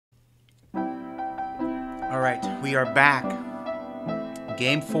All right, we are back.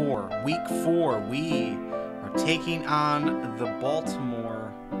 Game 4, week 4. We are taking on the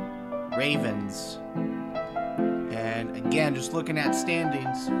Baltimore Ravens. And again, just looking at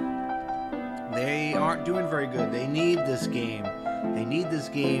standings, they aren't doing very good. They need this game. They need this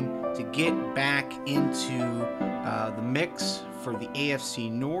game to get back into the mix for the AFC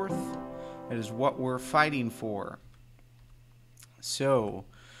North. That is what we're fighting for. So,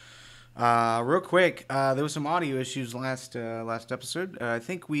 real quick, there was some audio issues last episode. I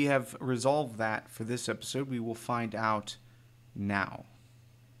think we have resolved that for this episode. We will find out now.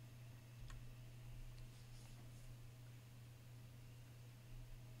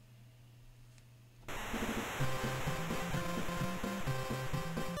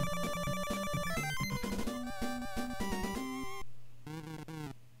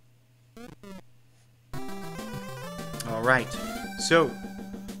 All right, so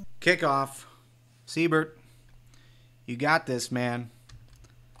kickoff. Siebert, you got this, man.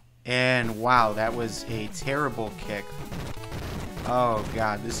 And wow, that was a terrible kick. Oh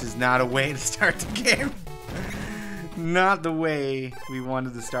God, this is not a way to start the game. Not the way we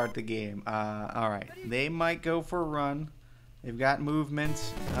wanted to start the game. All right, they might go for a run. They've got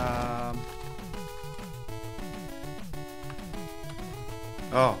movement.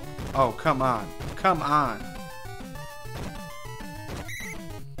 Oh, come on, come on.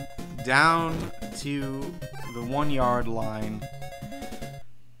 Down to the 1 yard line.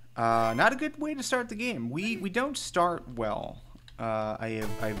 Not a good way to start the game. We don't start well.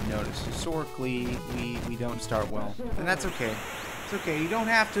 I've noticed historically we don't start well, and that's okay. It's okay. You don't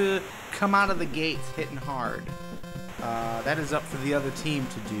have to come out of the gates hitting hard. That is up for the other team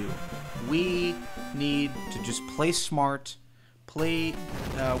to do. We need to just play smart, play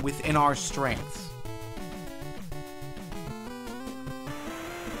within our strengths.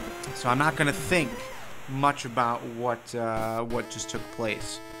 So I'm not going to think much about what just took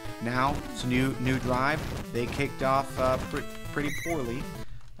place. Now it's a new drive. They kicked off pretty poorly,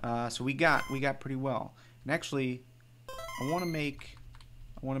 so we got pretty well. And actually, I want to make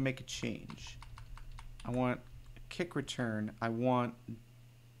a change. I want kick return. I want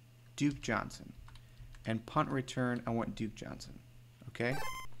Duke Johnson, and punt return. I want Duke Johnson. Okay.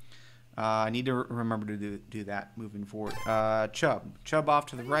 I need to remember to do that moving forward. Chubb off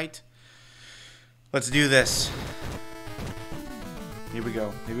to the right. Let's do this. Here we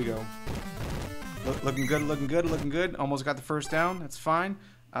go. Here we go. Looking good, looking good, looking good. Almost got the first down. That's fine.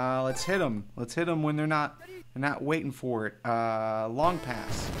 Let's hit them. Let's hit them when they're not waiting for it. Long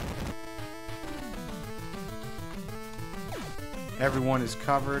pass. Everyone is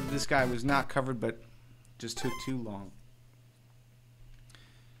covered. This guy was not covered, but just took too long.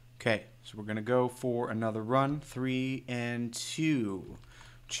 Okay, so we're going to go for another run. 3 and 2.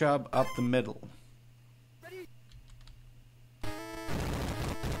 Chubb up the middle.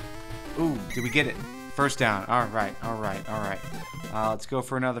 Ooh, did we get it? First down. All right, all right, all right. Let's go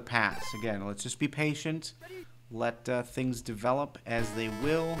for another pass. Again, let's just be patient. Let things develop as they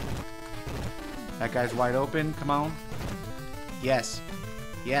will. That guy's wide open. Come on. Yes.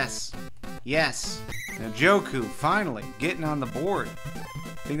 Yes. Yes. Njoku, finally, getting on the board.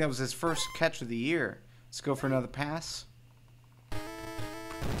 I think that was his first catch of the year. Let's go for another pass.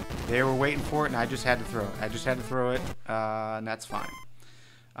 They were waiting for it, and I just had to throw it. I just had to throw it, and that's fine.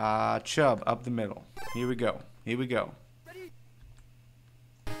 Chubb up the middle. Here we go. Here we go.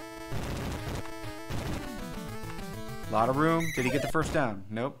 A lot of room. Did he get the first down?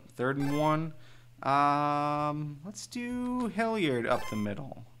 Nope. 3rd and 1. Let's do Hilliard up the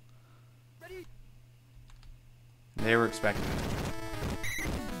middle. They were expecting it.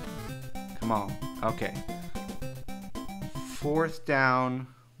 Come on. Okay. 4th down.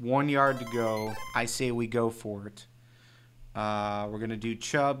 1 yard to go. I say we go for it. We're going to do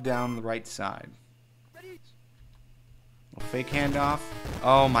Chubb down the right side. Little fake handoff.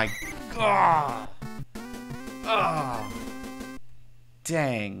 Oh my God. Oh.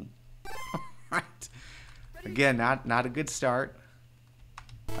 Dang. Alright. Again, not a good start.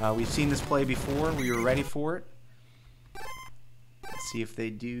 We've seen this play before. We were ready for it. Let's see if they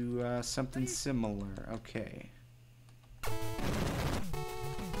do something similar. Okay.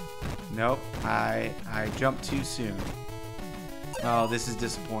 Nope. I jumped too soon. Oh, this is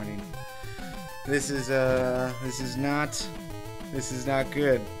disappointing. This is not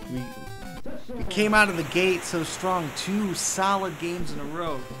good. We came out of the gate so strong, 2 solid games in a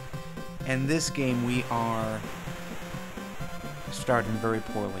row, and this game we are starting very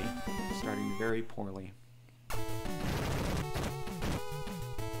poorly. Starting very poorly.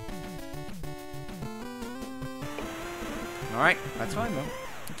 All right, that's fine though.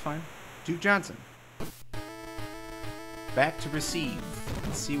 That's fine. Duke Johnson. Back to receive.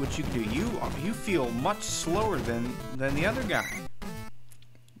 Let's see what you can do. You feel much slower than the other guy.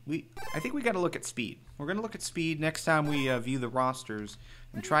 I think we got to look at speed. We're gonna look at speed next time we view the rosters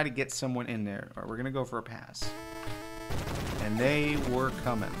and try to get someone in there. Or we're gonna go for a pass. And they were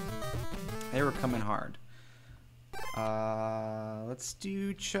coming. They were coming hard. Let's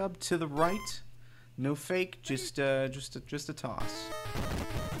do Chubb to the right. No fake, just a toss.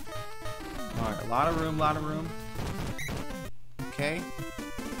 All right, a lot of room. Okay.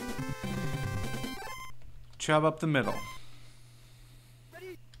 Chubb up the middle.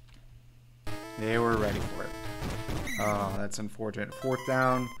 They were ready for it. Oh, that's unfortunate. 4th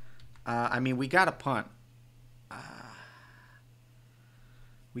down. I mean, we got to punt.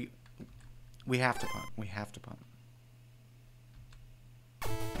 We have to punt. We have to punt.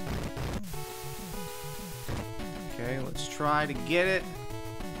 Okay, let's try to get it.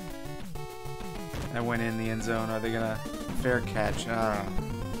 That went in the end zone. Are they gonna fair catch?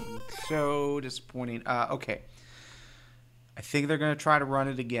 So disappointing. Okay. I think they're gonna try to run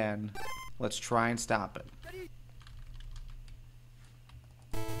it again. Let's try and stop it.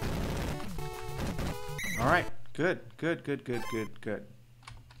 All right. Good.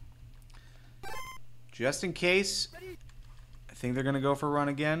 Just in case, I think they're gonna go for a run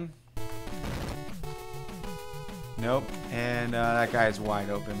again. Nope. And that guy's wide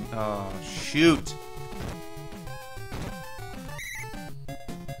open. Oh, shoot.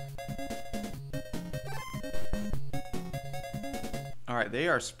 All right, they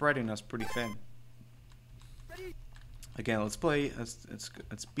are spreading us pretty thin. Again, let's play. Let's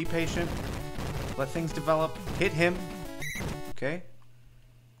be patient. Let things develop. Hit him. Okay.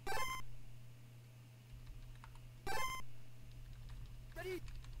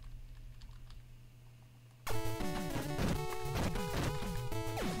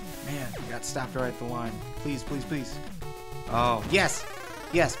 Man, we got stopped right at the line. Please. Oh, yes.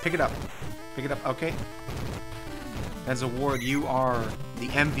 Pick it up. Okay. As a Ward, you are the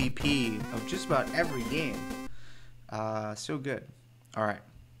MVP of just about every game. So good. All right.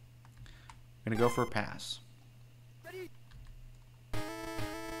 I'm going to go for a pass.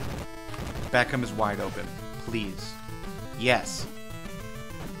 Beckham is wide open. Please. Yes.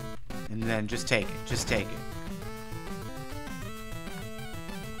 And then just take it.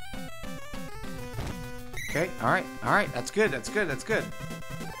 Okay. All right. That's good. That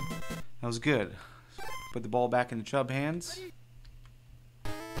was good. Put the ball back in the Chubb hands.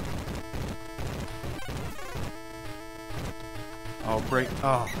 Oh, break.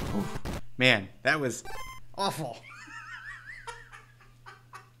 Oh, oof. Man, that was awful.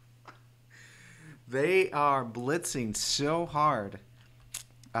 They are blitzing so hard.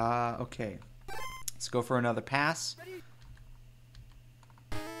 Okay. Let's go for another pass.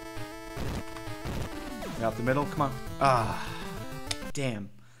 Out the middle. Come on. Damn.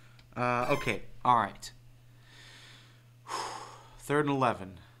 Okay. All right. 3rd and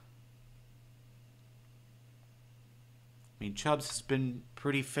 11. I mean, Chubbs has been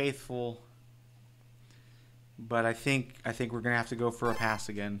pretty faithful, but I think we're gonna have to go for a pass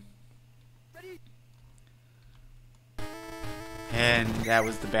again. And that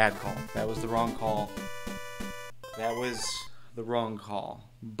was the bad call. That was the wrong call.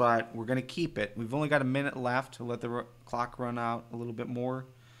 But we're gonna keep it. We've only got a minute left to let the clock run out a little bit more.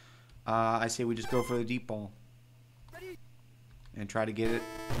 I say we just go for the deep ball and try to get it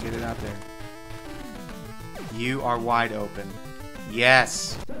out there. You are wide open.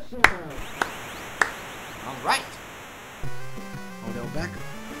 Yes. All right. Odell Beckham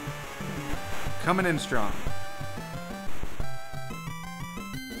coming in strong.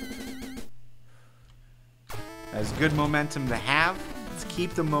 That's good momentum to have. Let's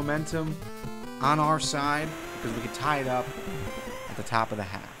keep the momentum on our side because we can tie it up at the top of the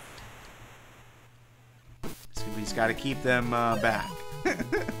half. So we just got to keep them back.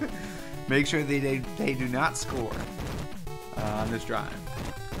 Make sure they do not score on this drive.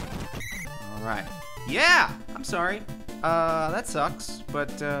 All right. Yeah, I'm sorry. That sucks,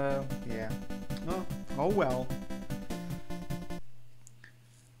 but yeah. Oh well.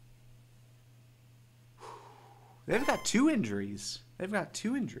 They've got 2 injuries.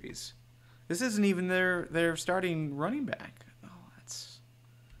 This isn't even their starting running back. Oh,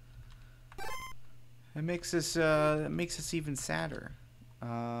 that makes us even sadder.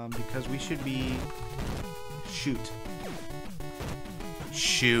 Because we should be shoot.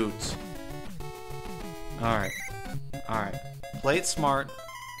 All right. Play it smart.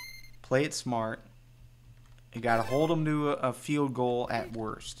 You got to hold them to a field goal at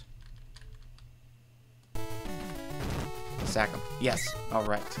worst. Sack them. Yes. All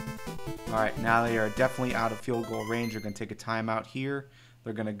right. All right. Now they are definitely out of field goal range. They're going to take a timeout here.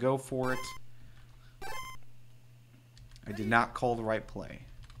 They're going to go for it. I did not call the right play.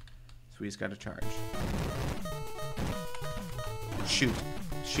 So he's got to charge. Shoot.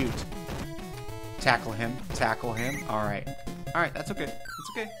 Shoot. Tackle him. Tackle him. All right. All right. That's okay.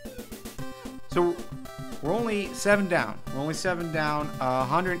 That's okay. So we're only 7 down. We're only 7 down.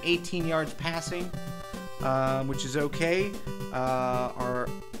 118 yards passing, which is okay. Our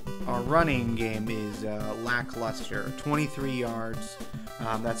running game is lackluster. 23 yards.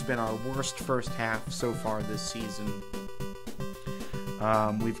 That's been our worst first half so far this season.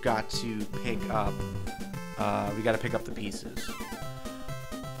 We've got to pick up. We got to pick up the pieces.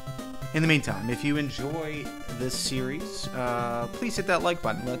 In the meantime, if you enjoy this series, please hit that like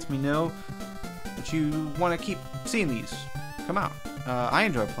button. It lets me know that you want to keep seeing these come out. I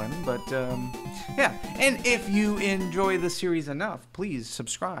enjoy playing them, but yeah. And if you enjoy the series enough, please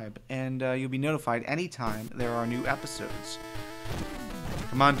subscribe, and you'll be notified anytime there are new episodes.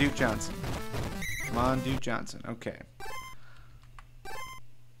 Come on, Duke Johnson. Come on, Duke Johnson. Okay.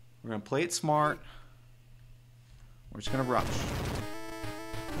 We're going to play it smart. We're just going to rush.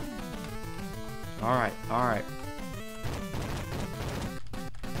 All right, all right.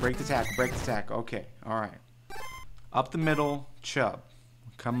 Break the tackle, break the tackle. Okay, all right. Up the middle, Chubb.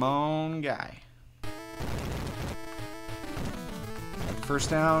 Come on, guy. Got the first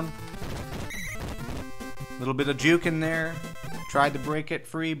down. A little bit of juke in there. Tried to break it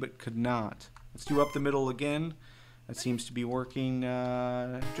free, but could not. Let's do up the middle again. That seems to be working.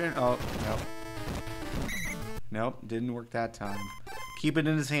 Oh, no. Nope, didn't work that time. Keep it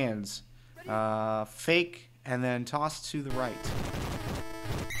in his hands. Fake, and then toss to the right.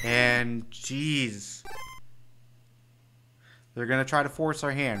 And, jeez. They're going to try to force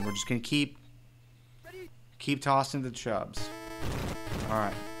our hand. We're just going to keep tossing the Chubbs. All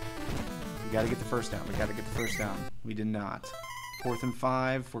right. We got to get the first down. We got to get the first down. We did not. 4th and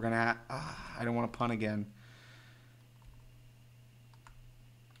 5. We're going to I don't want to punt again.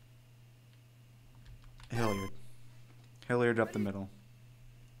 Hilliard. Hilliard up the middle.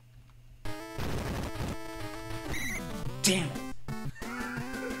 Damn it.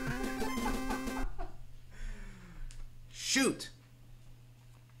 Shoot.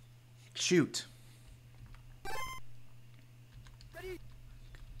 Shoot.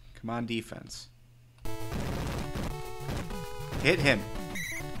 Come on, defense. Hit him.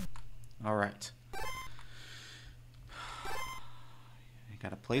 All right. You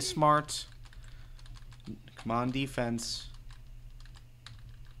gotta play smart. Come on, defense.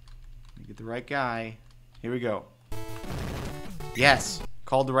 Get the right guy. Here we go. Yes.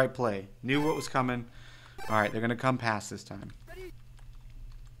 Called the right play. Knew what was coming. All right, they're going to come pass this time.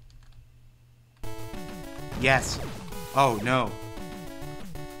 Yes. Oh, no.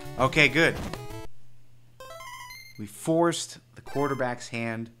 Okay, good. We forced the quarterback's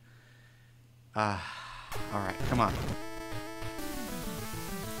hand. All right, come on.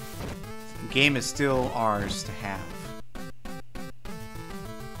 The game is still ours to have.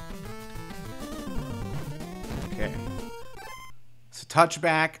 Okay. So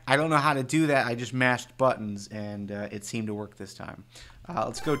touchback. I don't know how to do that. I just mashed buttons, and it seemed to work this time.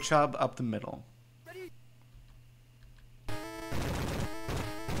 Let's go Chubb up the middle.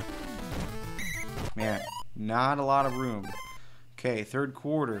 Man, not a lot of room. Okay, third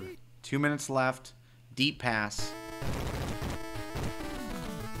quarter. 2 minutes left. Deep pass.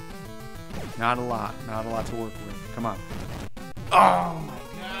 Not a lot. Not a lot to work with. Come on. Oh, my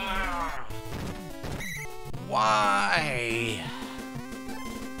God. Why?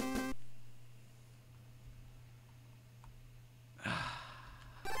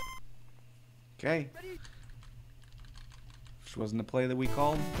 Okay. This wasn't the play that we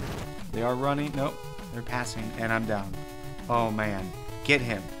called. They are running. Nope. They're passing. And I'm down. Oh, man. Get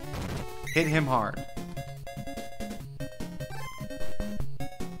him. Hit him hard.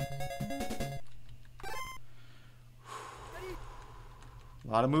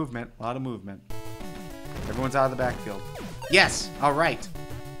 A lot of movement. A lot of movement. Everyone's out of the backfield. Yes. All right.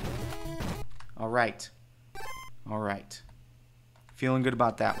 All right. All right. Feeling good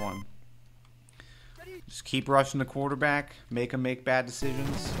about that one. Just keep rushing the quarterback. Make him make bad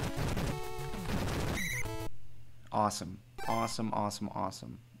decisions. Awesome. Awesome, awesome,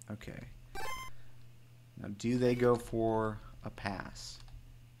 awesome. Okay. Now, do they go for a pass?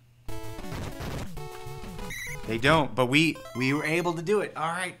 They don't, but we were able to do it. All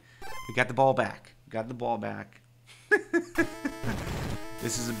right. We got the ball back. Got the ball back.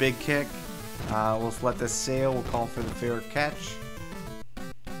 This is a big kick. We'll let this sail. We'll call for the fair catch.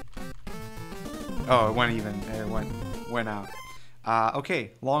 Oh, it went even. It went out.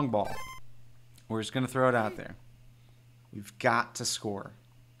 Okay, long ball. We're just going to throw it out there. We've got to score.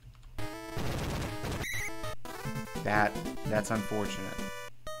 That's unfortunate.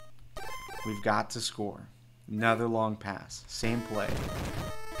 We've got to score. Another long pass. Same play.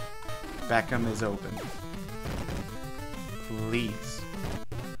 Beckham is open. Please.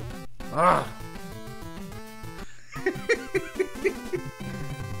 Ugh.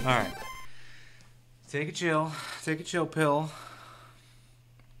 Alright. Take a chill. Take a chill pill.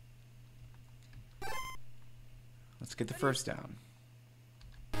 Let's get the first down.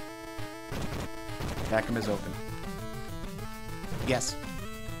 Beckham is open. Yes.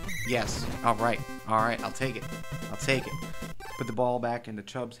 Yes. Alright. Alright. I'll take it. I'll take it. Put the ball back into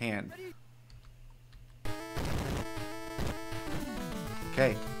Chubb's hand.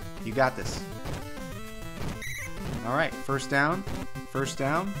 Okay. You got this. Alright. First down. First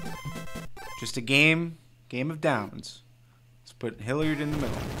down. Just a game of downs. Let's put Hilliard in the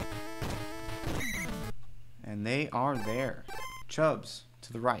middle. And they are there. Chubbs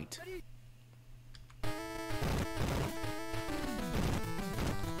to the right.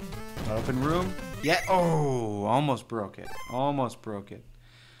 Open room. Yeah. Oh, almost broke it. Almost broke it.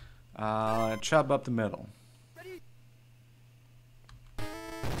 Chubb up the middle.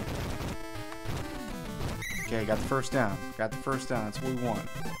 Okay, got the first down. Got the first down. That's what we want.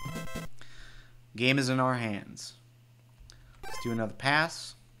 Game is in our hands. Let's do another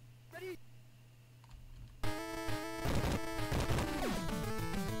pass.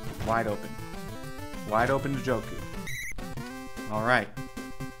 Wide open. Wide open to Joku. All right.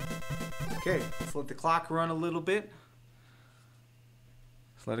 Okay, let's let the clock run a little bit.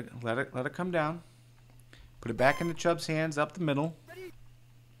 Let's let it come down. Put it back into Chubb's hands, up the middle.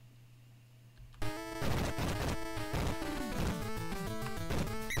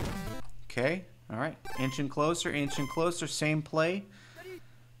 Okay, all right. Inching closer, same play.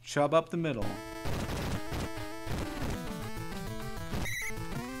 Chubb up the middle.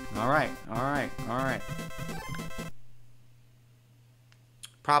 All right, all right, all right.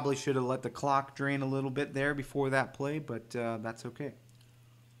 Probably should have let the clock drain a little bit there before that play, but that's okay.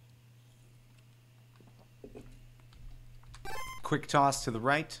 Quick toss to the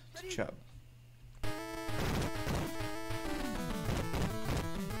right to Chubb.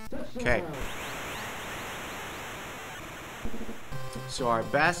 Okay. So our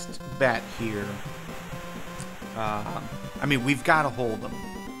best bet here, I mean, we've got to hold them.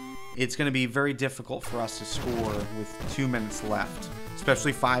 It's going to be very difficult for us to score with 2 minutes left.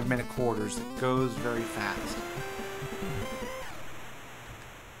 Especially 5-minute quarters. It goes very fast.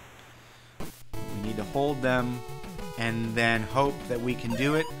 We need to hold them and then hope that we can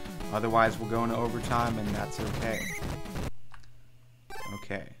do it. Otherwise, we'll go into overtime, and that's okay.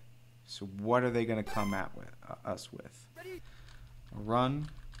 Okay. So what are they going to come at with us with? A run.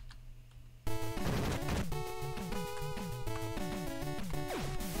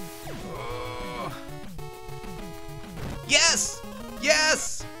 Yes!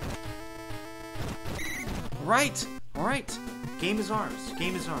 Yes! Right. All right. Game is ours.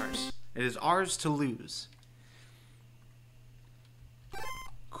 Game is ours. It is ours to lose.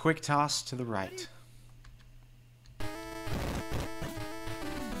 Quick toss to the right.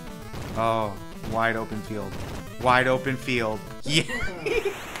 Oh, wide open field. Wide open field. Yeah.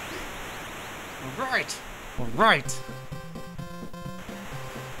 All right. All right.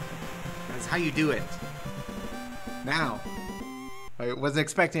 That's how you do it. Now. I wasn't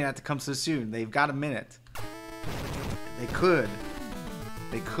expecting that to come so soon. They've got a minute. They could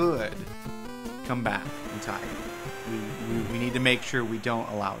come back and tie it. We need to make sure we don't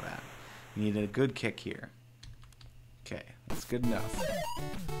allow that. We need a good kick here. Okay, that's good enough.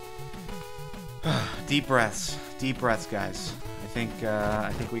 Deep breaths, guys. I think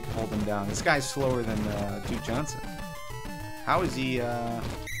we can hold him down. This guy's slower than Duke Johnson. How is he? All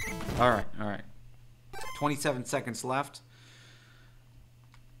right. 27 seconds left.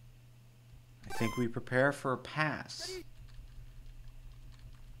 I think we prepare for a pass.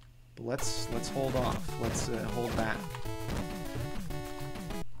 But let's hold off. Let's hold back.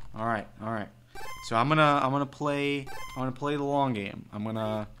 All right. So I'm gonna play the long game. I'm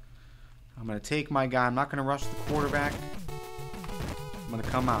gonna take my guy. I'm not gonna rush the quarterback. I'm gonna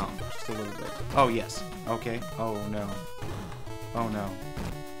come out just a little bit. Oh yes. Okay. Oh no. Oh no.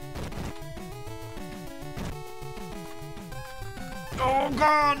 Oh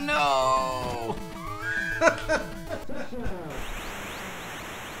God, no!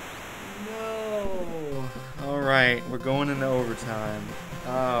 No. All right, we're going into overtime.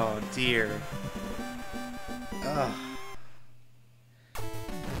 Oh dear. Ugh.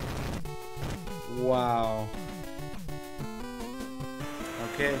 Wow.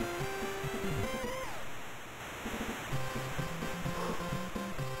 Okay.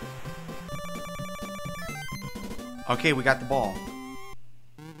 Okay, we got the ball.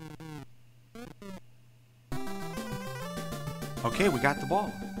 Okay, we got the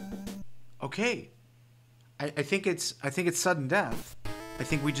ball. Okay. I think it's sudden death. I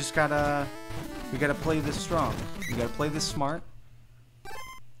think we just gotta play this strong. We gotta play this smart.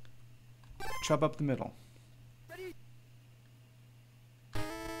 Chub up the middle.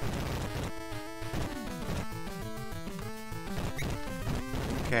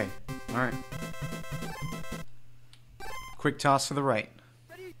 Okay. Alright. Quick toss to the right.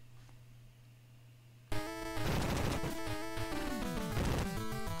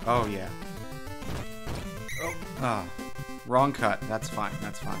 Oh, yeah. Oh. Ah. Wrong cut. That's fine.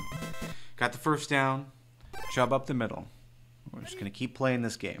 That's fine. Got the first down. Chub up the middle. We're just going to keep playing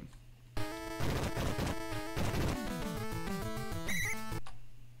this game.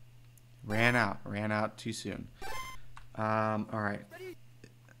 Ran out. Ran out too soon. All right.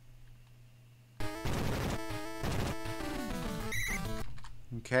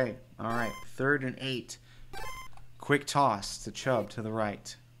 Okay. All right. 3rd and 8. Quick toss to Chubb to the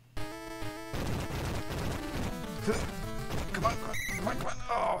right. Come on, come on, come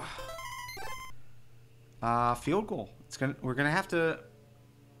on. Oh. Field goal. We're gonna have to.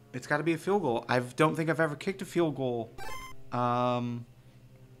 It's got to be a field goal. I don't think I've ever kicked a field goal.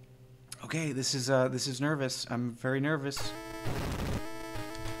 Okay, this is nervous. I'm very nervous.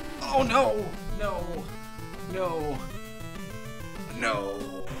 Oh no! No! No!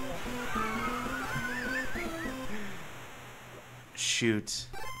 No! Shoot.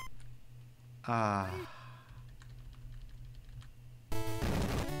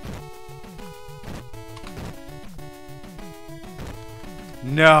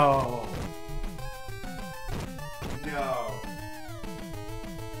 No. No.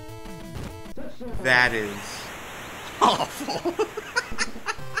 That is awful.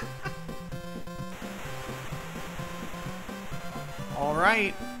 All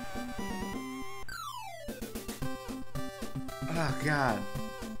right. Oh, God.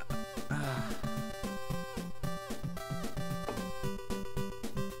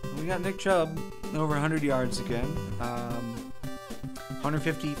 We got Nick Chubb over 100 yards again.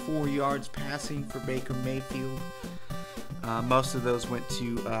 154 yards passing for Baker Mayfield. Most of those went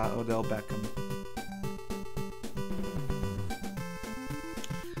to Odell Beckham.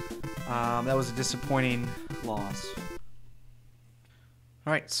 That was a disappointing loss.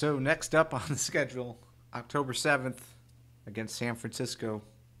 All right, so next up on the schedule, October 7th against San Francisco.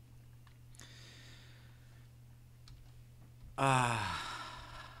 Let's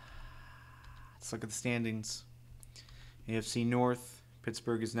look at the standings. AFC North,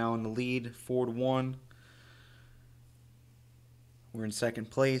 Pittsburgh is now in the lead, 4-1. We're in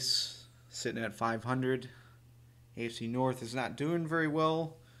second place, sitting at 500. AFC North is not doing very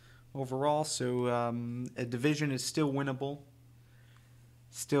well overall, so a division is still winnable,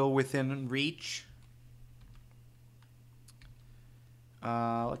 still within reach.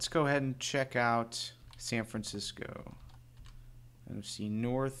 Let's go ahead and check out San Francisco. NFC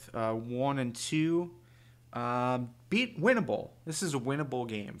North, 1 and 2. Winnable. This is a winnable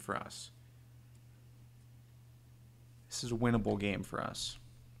game for us. This is a winnable game for us.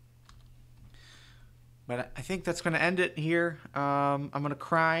 But I think that's going to end it here. I'm going to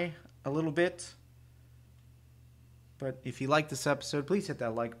cry a little bit. But if you like this episode, please hit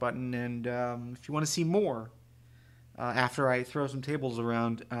that like button. And if you want to see more after I throw some tables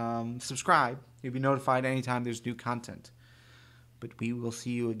around, subscribe. You'll be notified anytime there's new content. But we will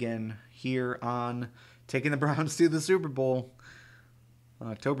see you again here on Taking the Browns to the Super Bowl on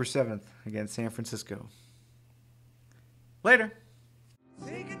October 7th against San Francisco. Later.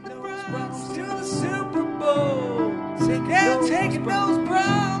 Taking the Browns to the Super Bowl. Taking those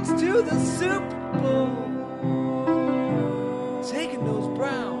Browns to the Super Bowl. Taking those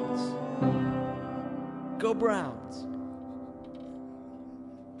Browns. Go Browns.